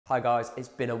Hi guys, it's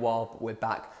been a while, but we're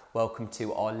back. Welcome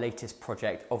to our latest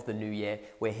project of the new year.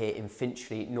 We're here in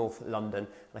Finchley, North London, and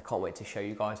I can't wait to show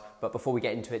you guys. But before we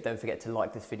get into it, don't forget to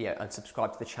like this video and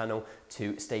subscribe to the channel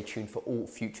to stay tuned for all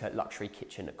future luxury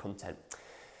kitchen content.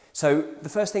 So the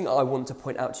first thing I want to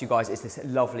point out to you guys is this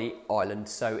lovely island.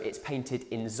 So it's painted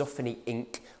in Zoffany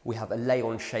ink. We have a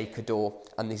lay-on shaker door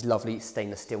and these lovely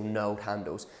stainless steel knurled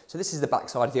handles. So this is the back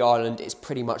side of the island. It's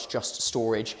pretty much just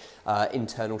storage,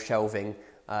 internal shelving.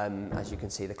 As you can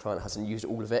see, the client hasn't used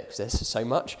all of it because there's so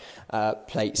much,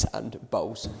 plates and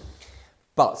bowls.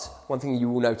 But one thing you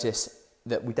will notice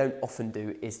that we don't often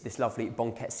do is this lovely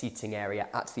banquette seating area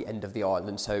at the end of the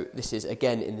island. So this is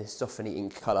again in this Zoffany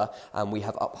ink colour, and we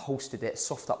have upholstered it,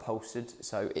 soft upholstered,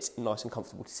 so it's nice and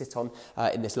comfortable to sit on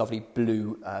in this lovely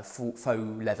blue faux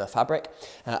leather fabric.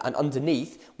 And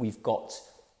underneath we've got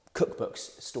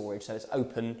cookbooks storage, so it's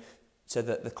open so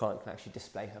that the client can actually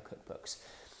display her cookbooks.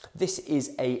 This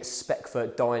is a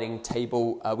Speckford dining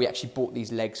table. We actually bought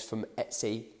these legs from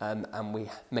Etsy and we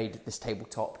made this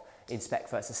tabletop in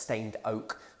Speckford. It's a stained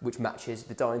oak, which matches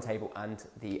the dining table and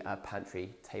the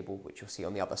pantry table, which you'll see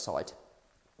on the other side.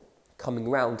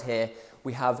 Coming round here,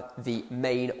 we have the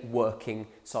main working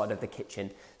side of the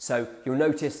kitchen. So you'll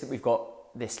notice that we've got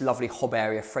this lovely hob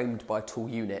area framed by tall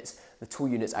units. The tall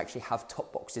units actually have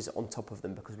top boxes on top of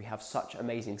them because we have such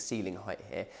amazing ceiling height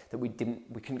here that we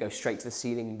couldn't go straight to the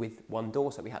ceiling with one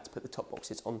door, so we had to put the top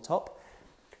boxes on top.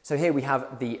 So here we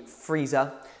have the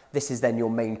freezer. This is then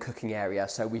your main cooking area.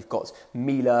 So we've got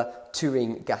Miele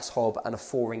 2-ring gas hob and a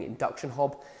 4-ring induction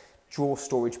hob. Drawer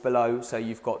storage below, so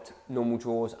you've got normal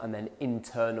drawers and then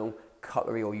internal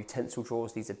cutlery or utensil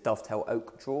drawers. These are dovetail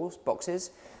oak drawers,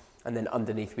 boxes. And then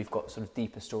underneath we've got sort of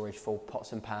deeper storage for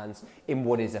pots and pans in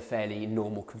what is a fairly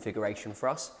normal configuration for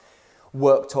us.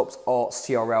 Worktops are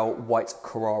CRL white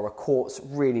Carrara quartz,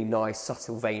 really nice,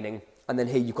 subtle veining. And then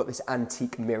here you've got this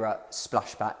antique mirror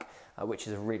splashback, which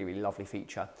is a really, really lovely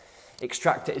feature.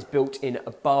 Extractor is built in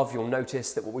above. You'll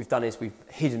notice that what we've done is we've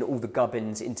hidden all the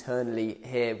gubbins internally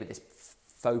here with this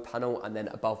faux panel, and then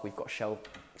above we've got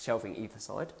shelving either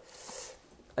side.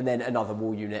 And then another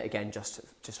wall unit, again, just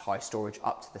high storage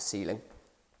up to the ceiling.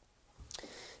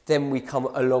 Then we come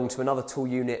along to another tall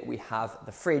unit. We have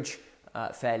the fridge,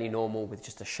 fairly normal with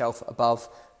just a shelf above.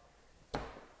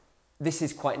 This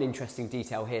is quite an interesting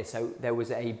detail here. So there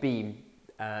was a beam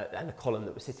and a column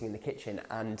that was sitting in the kitchen,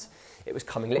 and it was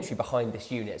coming literally behind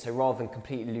this unit. So rather than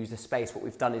completely lose the space, what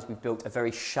we've done is we've built a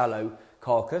very shallow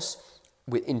carcass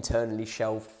with internally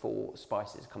shelved for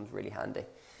spices. It comes really handy.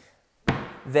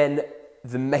 Then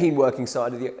the main working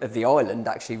side of the island,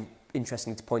 actually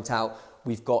interesting to point out,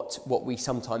 we've got what we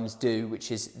sometimes do, which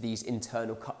is these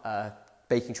internal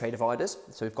baking tray dividers.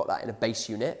 So we've got that in a base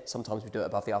unit. Sometimes we do it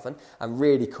above the oven. And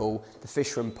really cool, the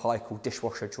Fisher & Paykel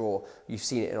dishwasher drawer. You've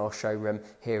seen it in our showroom.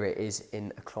 Here it is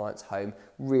in a client's home.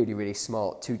 Really, really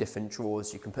smart. 2 different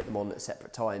drawers. You can put them on at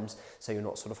separate times, so you're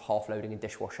not sort of half loading a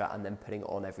dishwasher and then putting it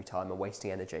on every time and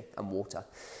wasting energy and water.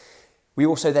 We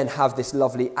also then have this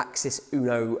lovely Axis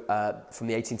Uno from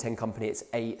the 1810 company. It's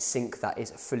a sink that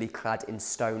is fully clad in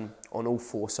stone on all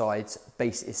 4 sides.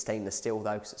 Base is stainless steel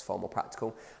though, because it's far more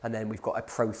practical. And then we've got a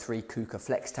Pro 3 Kuka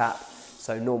flex tap.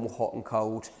 So normal hot and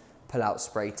cold, pull out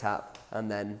spray tap, and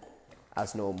then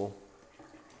as normal,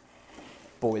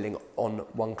 boiling on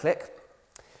 1 click.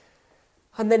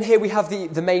 And then here we have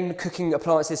the main cooking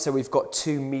appliances. So we've got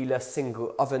 2 Miele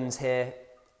single ovens here,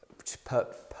 which is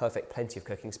perfect, plenty of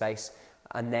cooking space.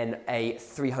 And then a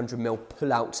 300ml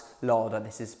pull-out larder.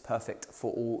 This is perfect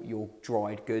for all your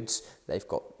dried goods. They've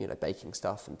got, you know, baking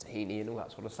stuff and tahini and all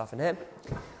that sort of stuff in here.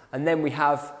 And then we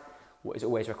have, what is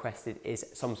always requested, is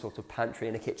some sort of pantry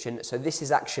in a kitchen. So this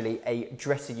is actually a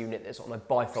dresser unit that's on a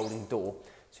bifolding door.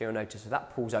 So you'll notice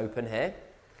that pulls open here.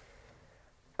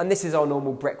 And this is our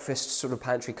normal breakfast sort of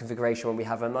pantry configuration when we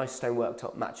have a nice stone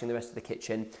worktop matching the rest of the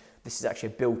kitchen. This is actually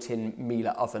a built-in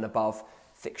Miele oven above,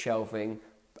 thick shelving.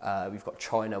 We've got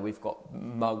china, we've got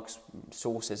mugs,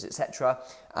 saucers, etc.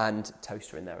 and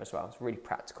toaster in there as well. It's really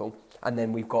practical. And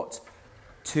then we've got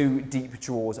 2 deep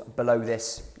drawers below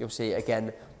this. You'll see,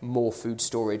 again, more food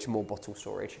storage, more bottle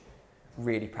storage.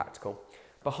 Really practical.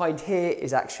 Behind here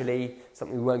is actually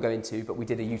something we won't go into, but we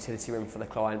did a utility room for the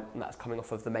client, and that's coming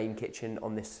off of the main kitchen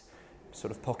on this sort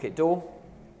of pocket door.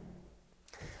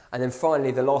 And then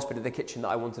finally, the last bit of the kitchen that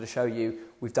I wanted to show you,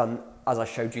 we've done, as I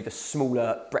showed you, the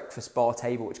smaller breakfast bar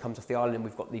table, which comes off the island.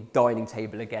 We've got the dining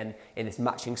table again in this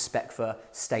matching Speckford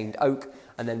stained oak.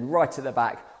 And then right at the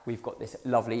back, we've got this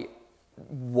lovely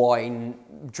wine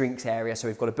drinks area. So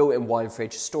we've got a built-in wine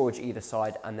fridge, storage either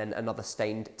side, and then another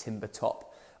stained timber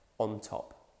top on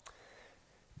top.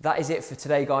 That is it for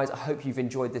today, guys. I hope you've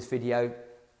enjoyed this video.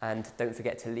 and don't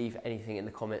forget to leave anything in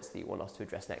the comments that you want us to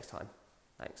address next time.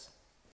 Thanks.